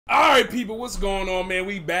Alright, people, what's going on, man?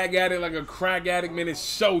 We back at it like a crack addict, man. It's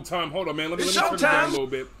showtime. Hold on, man. Let me turn it down a little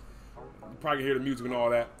bit. You probably can hear the music and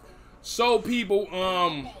all that. So, people,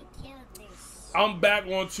 I'm back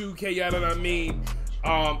on 2K, you know what I mean?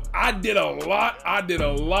 I did a lot. I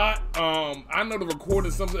know the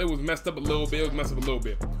recording, something, it was messed up a little bit.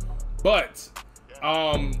 But,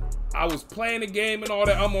 I was playing the game and all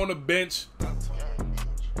that. I'm on the bench.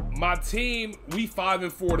 My team, we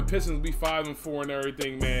 5-4. The Pistons, we 5-4 and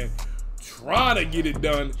everything, man. Trying to get it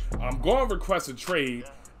done. I'm going to request a trade.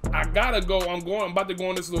 I gotta go. I'm about to go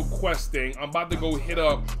on this little quest thing. I'm about to go hit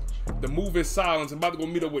up the Move in Silence. I'm about to go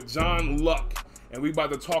meet up with John Luck, and we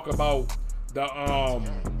about to talk about the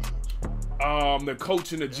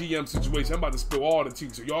coach and the GM situation. I'm about to spill all the tea,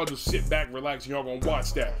 so y'all just sit back, relax, and y'all gonna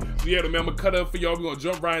watch that. So yeah, man, I'm gonna cut up for y'all. We're gonna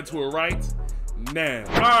jump right into it right now.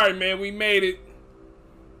 All right, man, we made it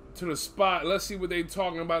to the spot. Let's see what they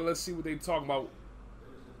talking about.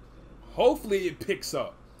 Hopefully it picks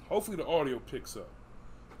up. Hopefully the audio picks up.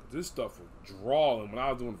 This stuff was drawing when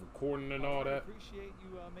I was doing the recording and all that. I appreciate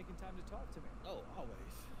you making time to talk to me. Oh, always.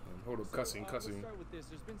 And hold up, cussing. We'll start with this.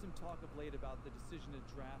 There's been some talk of late about the decision to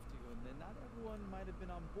draft you, and then not everyone might have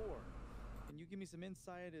been on board. Can you give me some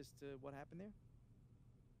insight as to what happened there?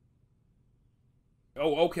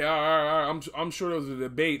 Oh, okay, all right. I'm sure there was a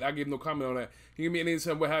debate. I give no comment on that. Can you give me any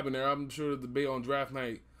insight what happened there? I'm sure the debate on draft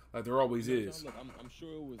night, like there always is. Look, I'm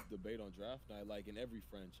sure it was debate on draft night, like in every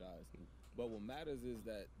franchise. But what matters is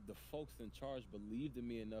that the folks in charge believed in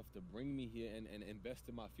me enough to bring me here and invest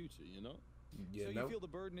in my future, you know? Yeah, so you feel the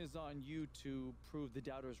burden is on you to prove the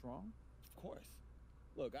doubters wrong? Of course.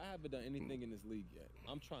 Look, I haven't done anything in this league yet.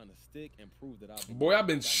 I'm trying to stick and prove that I've been. Boy, I've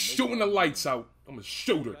been shooting the lights out. I'm a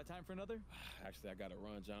shooter. Got time for another? Actually, I got to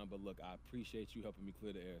run, John. But look, I appreciate you helping me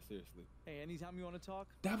clear the air. Seriously. Hey, anytime you want to talk,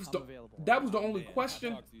 I'm available. That was the only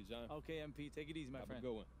question. I'll talk to you, John. Okay, MP, take it easy, my friend. Have a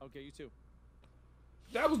good one. Okay, you too.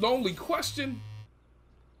 That was the only question.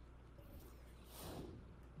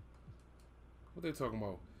 What they talking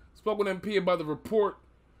about? Spoke with MP about the report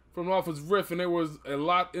from Office Rift, and there was a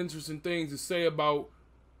lot of interesting things to say about.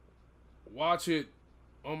 Watch it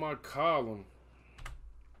on my column.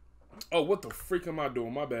 Oh, what the freak am I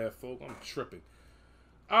doing? My bad, folks. I'm tripping.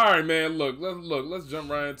 All right, man. Look. Let's jump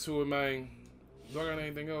right into it, man. Do I got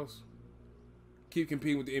anything else? Keep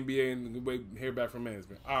competing with the NBA and wait, hear back from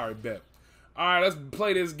management. All right, bet. All right, let's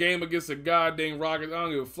play this game against the goddamn Rockets. I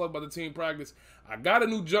don't give a fuck about the team practice. I got a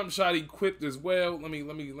new jump shot equipped as well. Let me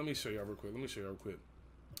show y'all real quick.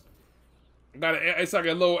 It's like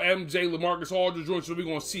a little MJ LaMarcus Aldridge joint, so we're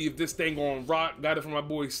gonna see if this thing gonna rock. Got it from my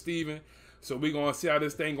boy Steven. So we're gonna see how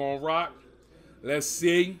this thing gonna rock. Let's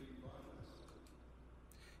see.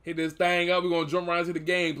 Hit this thing up. We're gonna jump right into the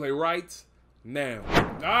gameplay right now.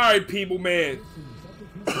 Alright, people, man.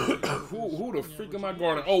 Who the freak am I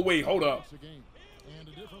guarding? Oh wait, hold up.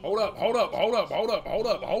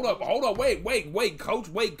 Wait, coach.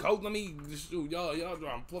 Let me shoot. Y'all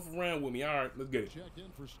I'm fluffing around with me. Alright, let's get it.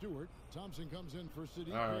 Thompson comes in for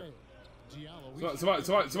City. All right.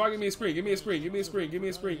 Somebody give me a screen. Give me a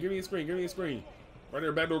screen. Right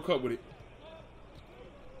there, backdoor cut with it.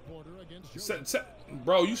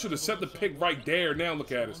 Bro, you should have set the pick right there. Now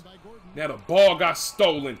look at us. Now the ball got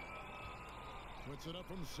stolen.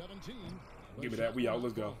 Give me that. We out.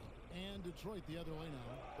 Let's go. And Detroit the other way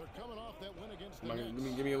now. They're coming off that win against the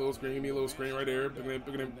give me a little screen. Give me a little screen right there. Pick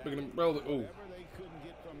it in. Bro, oh.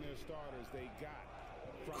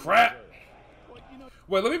 Crap.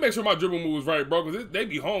 Wait, let me make sure my dribble moves right, bro, because they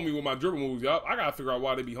be homie with my dribble moves, y'all. I gotta figure out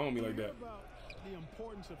why they be homie like that. The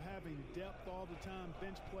importance of having depth all the time,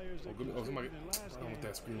 bench players. Somebody, I want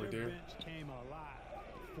that screen right there.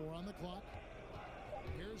 Four on the clock.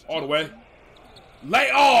 All the way.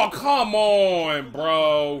 Oh, come on,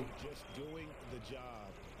 bro. Just doing the job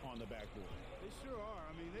on the backboard. They sure are.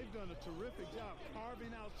 I mean, they've done a terrific job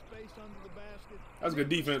carving out space under the basket. That's good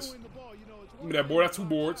defense. Give me that board. That's 2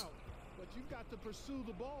 boards. But you've got to pursue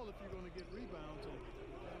the ball if you're going to get rebounds. And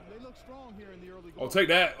they look strong here in the early goal. Oh, take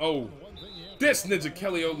that. Oh. This Ninja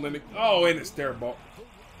Kelly Olynyk. Oh, and it's their ball.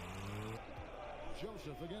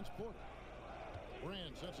 Joseph against Porter.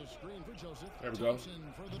 Brand sets a screen for Joseph. There we go. For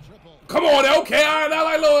the triple. Come on, okay. All right, I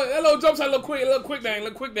like that little jump shot, little quick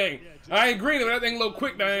thing. I ain't green, but that thing little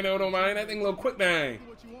quick thing, though, don't mind. That thing little quick thing.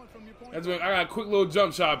 That's what I got a quick little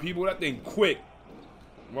jump shot, people. That thing quick.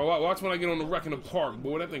 Well, watch when I get on the wreck in the park,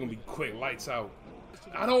 boy. That thing gonna be quick. Lights out.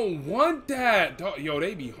 I don't want that. Yo,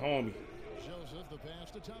 they be homie. Joseph, the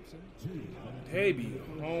pass to Thompson. They be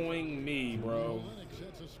hoeing me, bro.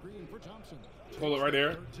 Sets a screen for Thompson. Pull it right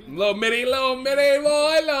there. Little mini,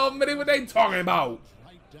 boy. What they talking about?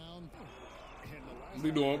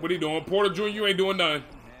 What he doing? Porter Jr., you ain't doing nothing.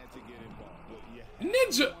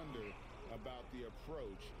 Ninja. About the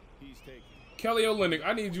approach he's taking. Kelly Olynyk,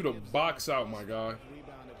 I need you to box out, my guy.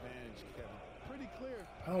 Rebound advantage, Kevin. Pretty clear.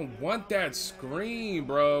 I don't want that screen,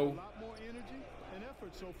 bro. A lot more energy and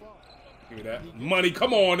effort so far. Give me that. Money,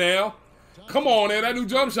 come on now. Come on now, that new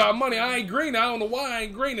jump shot money. I ain't green. I don't know why I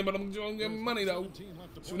ain't greening, but I'm getting money, though.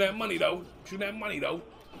 Shoot that money, though. Shoot that money, though.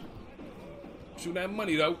 Shoot that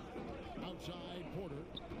money, though. Outside Porter.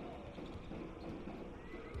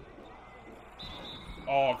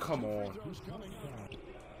 Oh, come on. Throws coming up.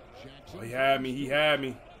 Jackson Oh, he had me. He had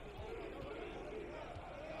me.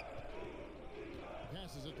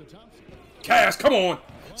 passes it to Thompson. Cash, come on.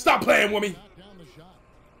 Stop playing with me. Knocked down the shot.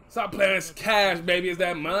 Stop playing. It's cash, baby. It's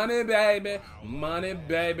that money, baby. Money,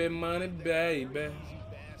 baby. Money, baby. Basket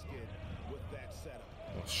with that setup.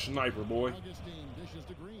 Oh, sniper, boy. Augustine dishes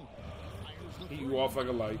to Green. Fires the He three. you off like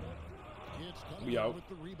a light. It's We Cunningham out. with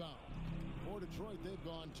the rebound. For Detroit, they've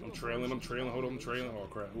gone two I'm of trailing. those I'm trailing. Hold on. I'm trailing. Oh,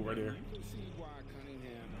 crap. Ooh, right there. You can see why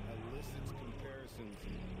Cunningham elicits comparisons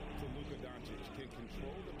to Luka Doncic. Can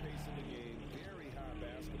control the pace of the game, very high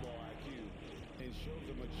basketball IQ, and shows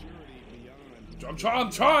a maturity beyond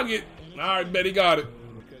I'm trying to get. All right, bet he got it.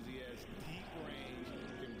 because he has deep range,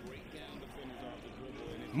 can break down defenders off the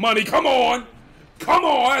dribble, and Money, come on. Come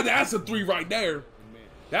on. That's a three right there.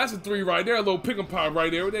 That's a three right there. A little pick and pop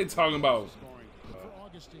right there. What they talking about? scoring. for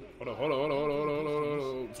Augustine. Hold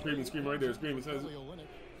on. Screaming right there. Screaming. Says, Kelly Olynyk.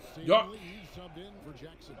 Steve Yup. Lee subbed in for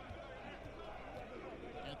Jackson.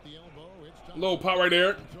 At the elbow, it's Thompson. little pop right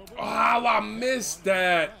there. Oh, I missed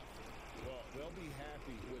that. Well, they'll be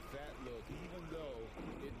happy with that look, even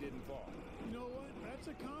though it didn't fall. You know what? That's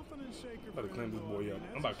a confidence shaker. I'm about to clamp this boy up.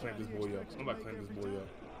 I'm about to clamp this boy up. I'm about to clamp this boy up.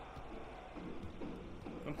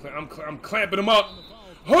 I'm clamping him up.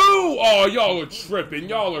 Who? Oh, y'all are tripping.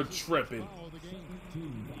 Y'all are tripping. Foul of the game. You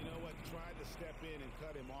know what? Tried to step in and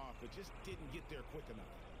cut him off, but just didn't get there quick enough.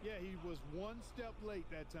 Yeah, he was one step late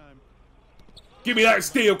that time. Give me that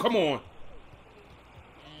steal. Come on.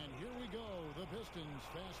 And here we go. The Pistons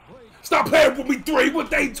fast break. Stop playing with me, three.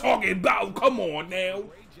 What they talking about? Come on now.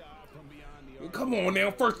 Great job from beyond the arc. Come on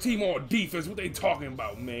now. First team on defense. What they talking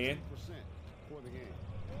about, man? Percent for the game.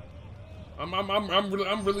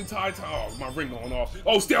 I'm really tired. Oh, my ring going off.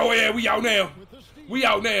 Oh, still, oh, yeah, we out now. We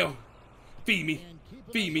out now. Feed me. And keep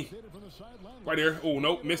it Feed me. associated from the sideline. Right there. Oh,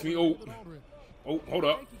 no. Miss me. Oh. Oh, hold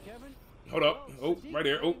up. Thank you, Kevin. Hold up. Oh, right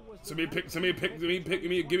there. Oh, send me a pick. Give me a little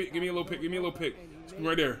pick. Give me a little pick.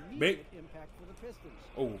 Right there. Bait. Impact for the Pistons.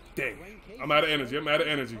 Oh, dang. I'm out of energy. I'm out of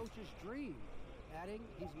energy. Coach's dream, adding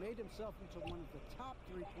he's made himself into one of the top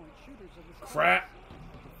three-point shooters of his Crap.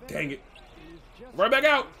 class. Dang it. He's just Right back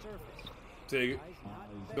out. on the surface. Take it. Guys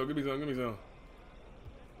not Go, give me some. Give me some.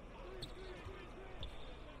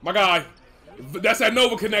 My guy. That's that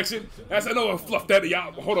Nova connection. That's that Nova. Fluff that.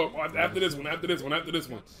 Y'all. Hold up. After this one. I'm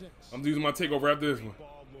using my takeover after this one.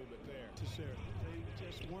 Ball movement there. They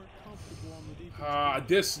just weren't comfortable on the defense.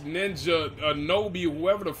 This ninja, Anobi,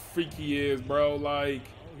 whoever the freak he is, bro. Like,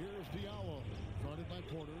 Oh, here's Diallo. Fronted by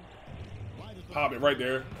Porter. Right at the pop it right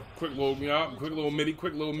there. Quick little midi.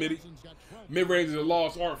 Pistons got 12. Mid-range is a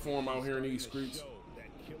lost art form out here in these streets. Showed that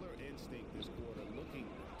killer instinct this quarter, looking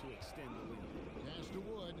to extend the lead. Pass to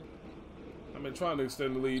Wood. I've been trying to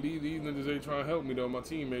extend the lead. These ninjas ain't trying to help me, though, my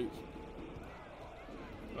teammates.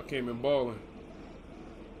 I came in balling.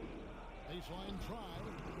 Baseline try.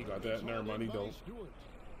 He got that. Never mind, he By don't. Stewart.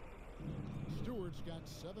 Stewart's got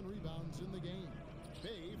 7 rebounds in the game.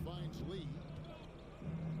 Bay finds Lee.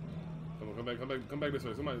 Come back this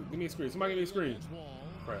way. Somebody, give me a screen. Somebody give me a screen. Against Wall.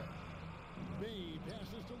 Crap. Bay passes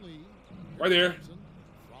to Lee. Right there. Thompson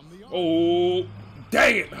from the arc. Oh,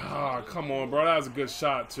 dang it. Ah, come on, bro. That was a good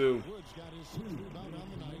shot, too. Woods got his 6th rebound on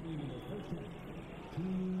the night.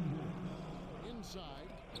 Inside.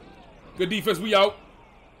 Good defense. We out.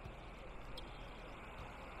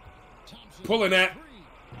 Thompson. Pulling that.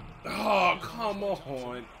 3. Oh, come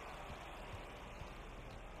on.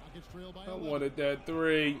 Rockets trail by I 11. wanted that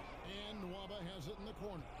three. And Nwaba has it in the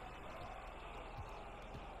corner.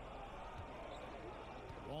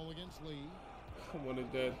 Ball against Lee. I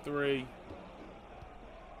wanted that three.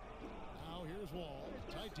 Now here's Wall.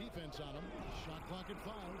 Tight defense on him. Shot clock at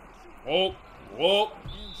 5. Oh.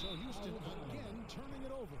 And so Houston again turning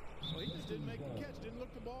it over. Well, he just didn't make the catch, didn't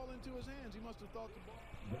look the ball into his hands. He must have thought the ball.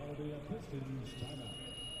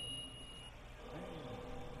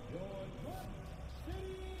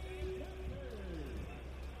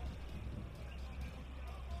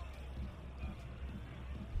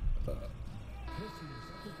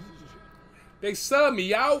 They subbed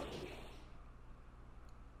me out.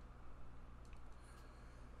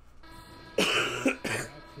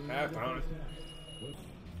 Halftime.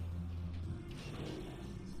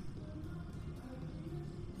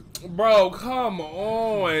 Bro, come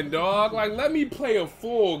on, dog. Like, let me play a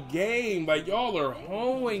full game. Like, y'all are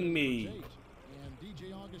hoeing me.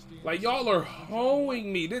 Like, y'all are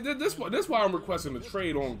hoeing me. This why I'm requesting a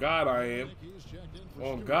trade. On God, I am.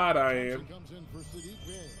 On God, I am.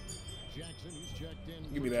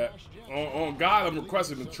 Give me that. On God, I'm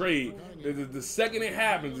requesting a trade. The second it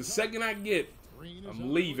happens, the second I get,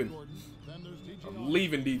 I'm leaving. I'm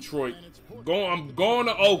leaving Detroit. I'm going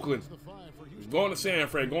to Oakland. I'm going to San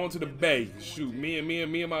Fran. Going to the Bay. Shoot, me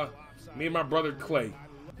and my brother Clay.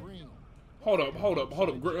 Hold up.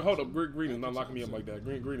 Green is not locking me up like that.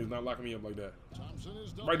 Green is not locking me up like that.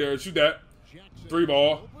 Right there, shoot that. 3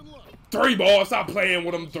 ball. 3 ball. Stop playing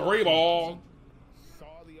with him. 3 ball.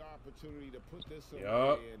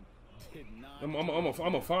 Yup. I'm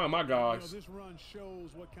gonna find my guys. This run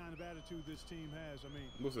shows what kind of attitude this team has. I mean,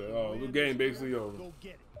 what's that? Oh, the game basically over.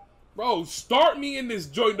 Bro, start me in this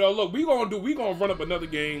joint though. Look, we gonna run up another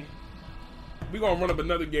game. I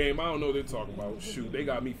don't know what they're talking about. Shoot, they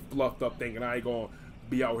got me fluffed up thinking I ain't gonna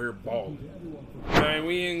be out here balling. Man,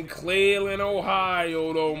 we in Cleveland,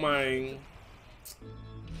 Ohio though, man.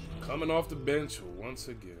 Coming off the bench once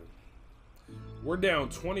again. We're down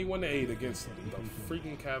 21-8 against the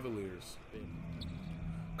freaking Cavaliers.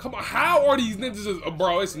 Come on, how are these ninjas?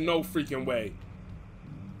 Bro, it's no freaking way.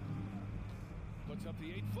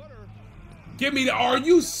 Give me the. Are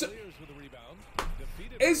you?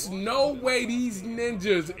 It's no way these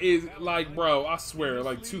ninjas is like, bro. I swear,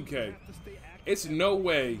 like 2K. It's no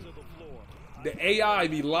way. The AI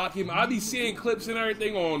be locking. I be seeing clips and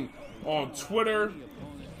everything on Twitter,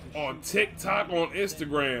 on TikTok, on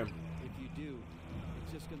Instagram.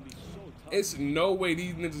 It's no way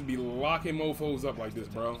these ninjas be locking mofos up like this,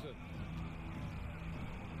 bro.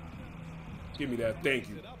 Give me that. Thank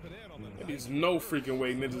you. There's no freaking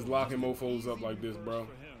way ninjas locking mofos up like this, bro.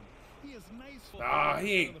 Ah,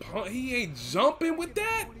 he ain't jumping with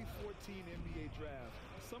that.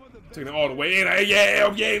 Taking it all the way in. Yeah,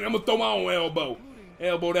 I'm gonna throw my own elbow.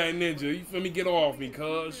 Elbow that ninja. You feel me? Get off me,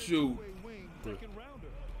 cuz. Shoot.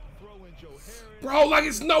 Bro, like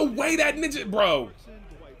it's no way that ninja, bro.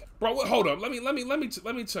 Bro, hold up. Let me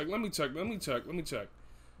check.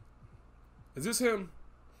 Is this him?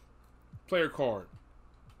 Player card.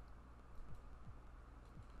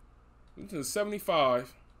 This is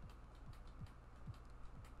 75.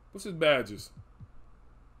 What's his badges?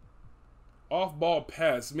 Off ball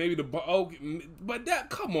pass. Maybe the ball. Oh, but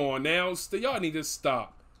that. Come on now. Y'all need to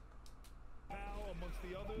stop.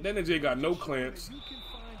 That ninja ain't got no clamps.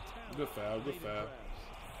 Good foul. Good foul.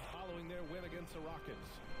 Following their win against the Rockets.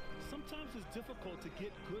 Sometimes it's difficult to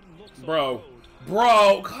get good looks.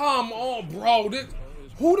 Bro, come on, bro.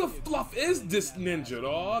 Who the fluff is this ninja,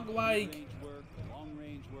 dog? Like,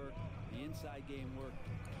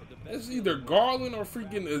 it's either Garland or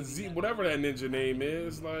freaking Aziz, whatever that ninja name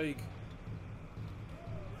is. Like,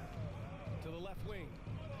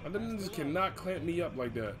 the ninjas cannot clamp me up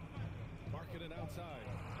like that.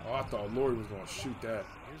 Oh, I thought Lori was gonna shoot that.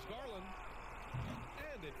 Here's Garland.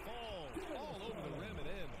 And it falls all over the rim and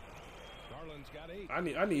in. Garland's got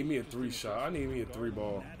 8. I need me a 3 shot. I need me a 3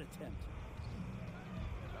 ball.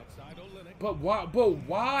 But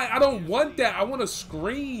why? I don't want that. I want a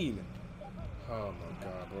screen. Oh my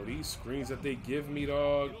god, bro. These screens that they give me,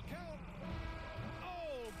 dog.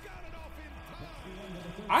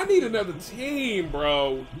 I need another team,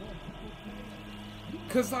 bro.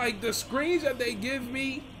 Cause like the screens that they give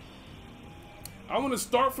me, I want to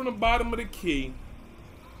start from the bottom of the key,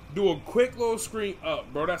 do a quick little screen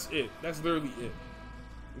up, bro. That's it. That's literally it.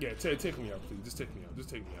 Yeah, take me out, please. Just take me out. Just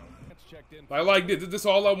take me out. Like this. This is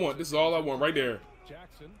all I want. This is all I want right there.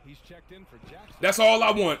 That's all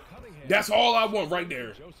I want. That's all I want right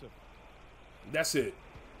there. That's it.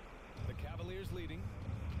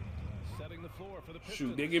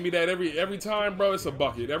 Shoot, they give me that every time, bro. It's a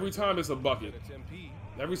bucket. Every time it's a bucket.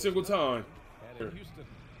 Every single time.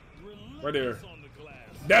 Right there.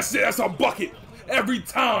 That's it. That's a bucket. Every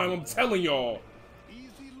time. I'm telling y'all.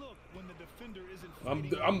 I'm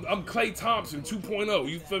Klay Thompson 2.0.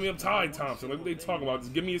 You feel me? I'm Ty Thompson. Like what they talking about.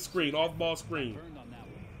 Just give me a screen. Off ball screen.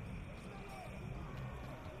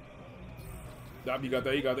 Yup, you got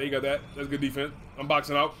that. You got that. That's good defense. I'm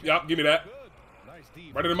boxing out. Yup, give me that.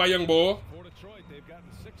 Right into my young boy. For Detroit, they've gotten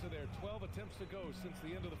 6 of their 12 attempts to go since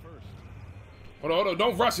the end of the first. Hold on.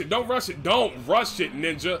 Don't rush it. Don't rush it,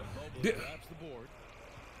 ninja.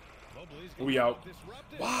 We out.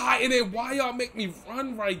 Why? And then why y'all make me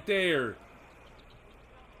run right there?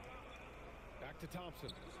 Back to Thompson.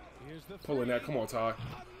 Here's the pulling that. Come on, Ty.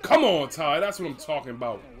 Come on, Ty. That's what I'm talking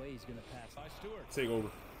about. Take over.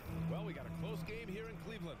 Well, we got a close game here in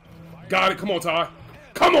Cleveland. Got it. Come on, Ty.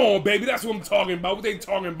 Come on, baby. That's what I'm talking about. What they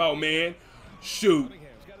talking about, man? Shoot.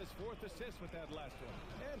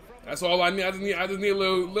 That's all I need. I just need a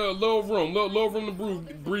little room. Little room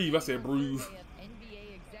to breathe. I said breathe.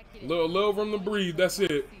 Little room to breathe. That's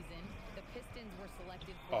it.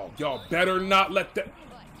 Oh, y'all better not let that.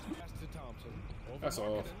 That's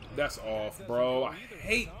off. That's off, bro. I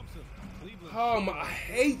hate. I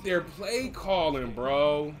hate their play calling,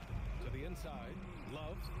 bro.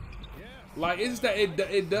 Like, it's that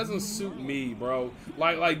it doesn't suit me, bro.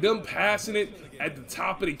 Like them passing it at the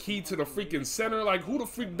top of the key to the freaking center. Like, who the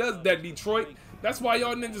freak does that, Detroit? That's why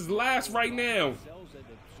y'all ninjas last right now.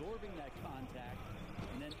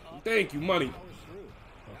 Thank you, money.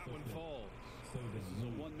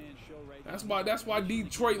 That's why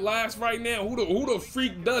Detroit last right now. Who the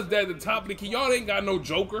freak does that at the top of the key? Y'all ain't got no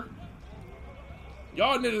joker.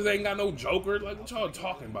 Y'all niggas ain't got no joker. Like, what y'all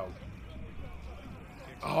talking about?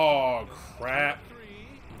 Oh crap.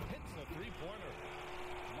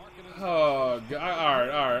 Oh God. All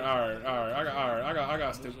right. I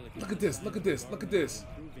got to look at this.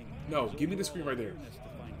 No, give me the screen right there.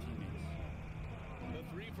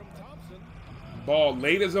 Ball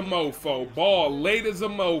late as a mofo.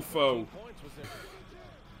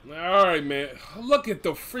 All right, man. Look at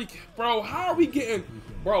the freak, bro. How are we getting,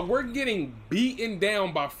 bro? We're getting beaten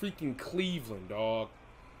down by freaking Cleveland, dog.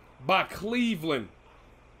 By Cleveland.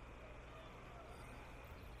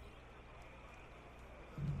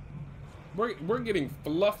 We're getting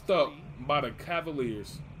fluffed up by the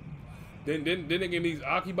Cavaliers. Then they get these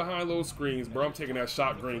Aki behind those screens, bro. I'm taking that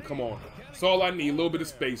shot green. Come on. That's all I need. A little bit of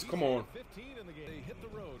space. Come on.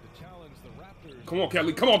 Come on,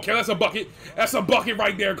 Kelly. Come on, Kelly. That's a bucket. That's a bucket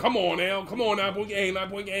right there. Come on now. Come on, 9-point game.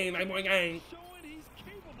 9-point game. 9-point game.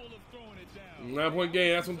 9-point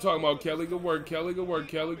game. That's what I'm talking about, Kelly. Good work, Kelly. Good work,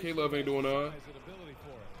 Kelly. K-Love ain't doing none.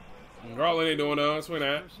 Garland ain't doing none. Swing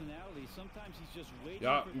that.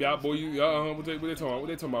 Yeah, boy. What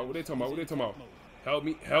they talking about? Help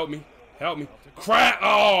me. Crap.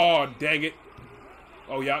 Oh, dang it.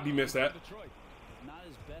 Oh, yeah, he missed that.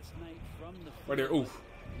 Right there. Oof.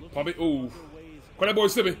 Pump it. Oof. Quit that boy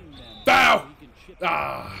slipping. Foul.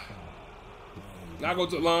 Ah. Now I go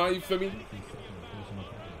to the line. You feel me?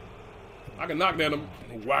 I can knock down them.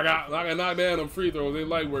 I can knock down them free throws. They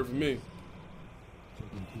light work for me.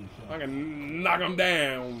 I can knock them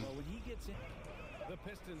down.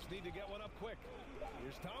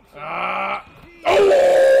 Oh!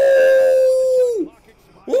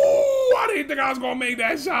 Ooh! I didn't think I was gonna make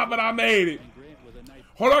that shot, but I made it.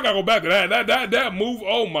 Hold on, I gotta go back to that move.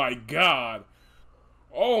 Oh my god.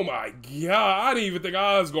 Oh my god. I didn't even think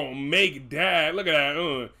I was gonna make that. Look at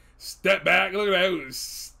that. Step back. Look at that.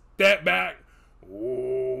 Step back.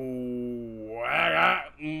 Oh,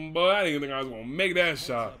 but I didn't even think I was gonna make that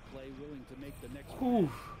shot.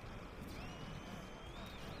 Whew.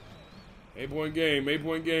 8-point game.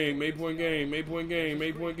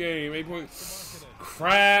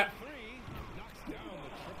 Crap.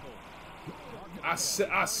 I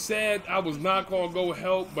said I was not gonna go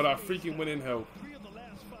help, but I freaking went in help.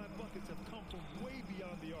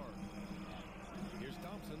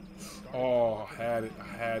 Oh, I had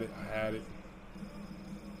it.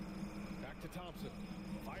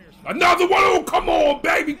 Another one. Oh, come on,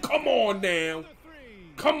 baby. Come on now.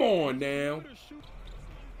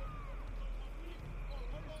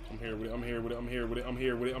 I'm here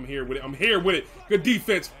with it. Good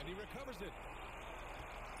defense.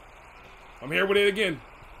 I'm here with it again.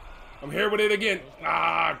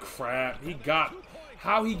 Ah, crap.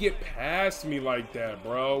 How he get past me like that,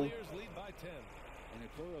 bro?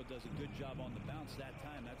 Does a good job on the bounce that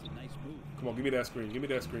time. That's a nice move. Come on, give me that screen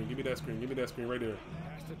right there.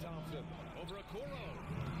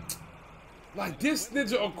 Like this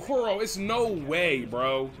ninja Okoro, it's no way,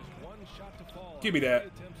 bro. Give me that.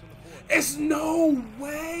 It's no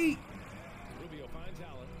way. Rubio finds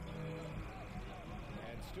Allen.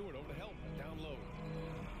 And Stewart over to help down low.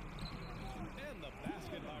 And the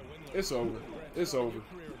basket by Winland. It's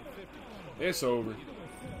over.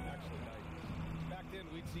 Back then,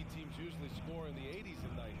 we'd see teams usually score in the 80s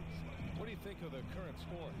and 90s. What do you think of the current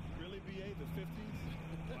score? Really, BA, the 50s?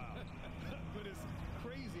 Wow. But it's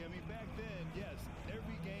crazy. I mean, back then, yes,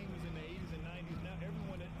 every game was in the 80s and 90s. Now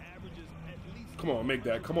everyone averages at least... Come on, make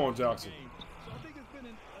that. Come on, Johnson. So I think it's been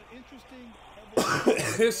an interesting...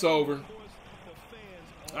 It's over.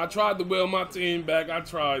 I tried to will my team back. I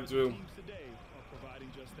tried to.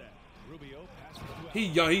 He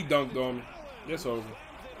dunked on me. It's over.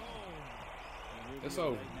 It's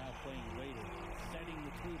over.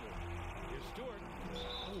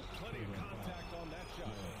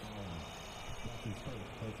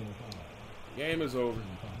 Game is over.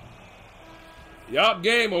 Yup,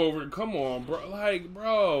 game over. Come on, bro. Like,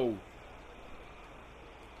 bro.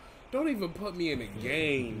 Don't even put me in the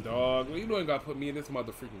game, dog. You don't even gotta put me in this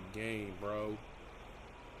motherfucking game, bro.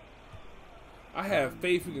 I have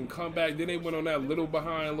faith we can come back. Then they went on that little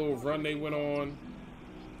run they went on.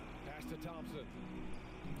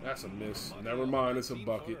 That's a miss. Never mind, it's a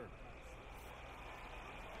bucket.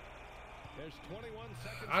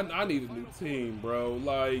 I need a new team, bro.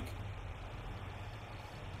 Like,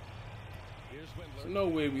 there's no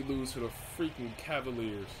way we lose to the freaking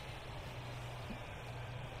Cavaliers.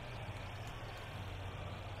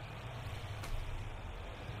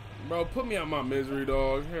 Bro, put me out my misery,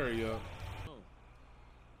 dog. Hurry up.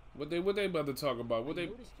 What they about to talk about? What they?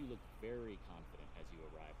 Noticed you look very confident as you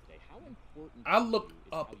arrived today. How important? I look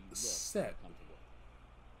upset.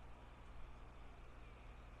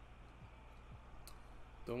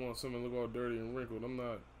 Don't want something to look all dirty and wrinkled. I'm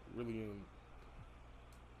not really in.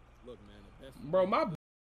 Look, man, bro, my.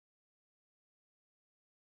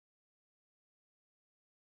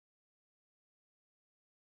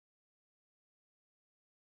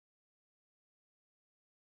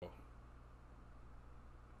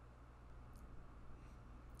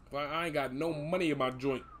 Like, I ain't got no money in my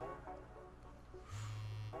joint.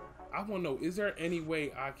 I want to know, is there any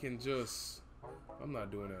way I can just... I'm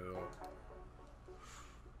not doing that at all.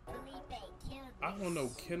 I want to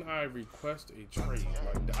know, can I request a trade?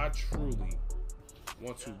 Like, I truly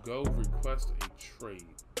want to go request a trade.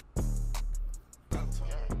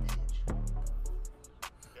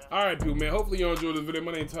 Alright, people, man. Hopefully you enjoyed this video.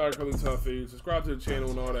 My name is Tyler Color Tough. Subscribe to the channel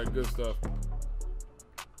and all that good stuff.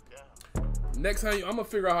 Next time, I'm going to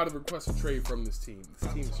figure out how to request a trade from this team.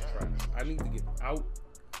 This team is trash. I need to get out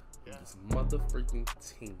of this motherfucking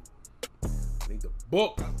team. I need the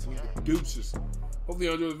book. I need the deuces. Hopefully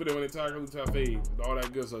you enjoyed this video. My name is Tyler Color Tough. All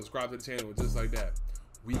that good stuff. Subscribe to the channel. Just like that.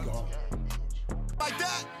 We gone. Like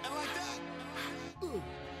that and like that.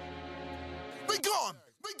 We gone.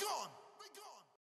 We gone.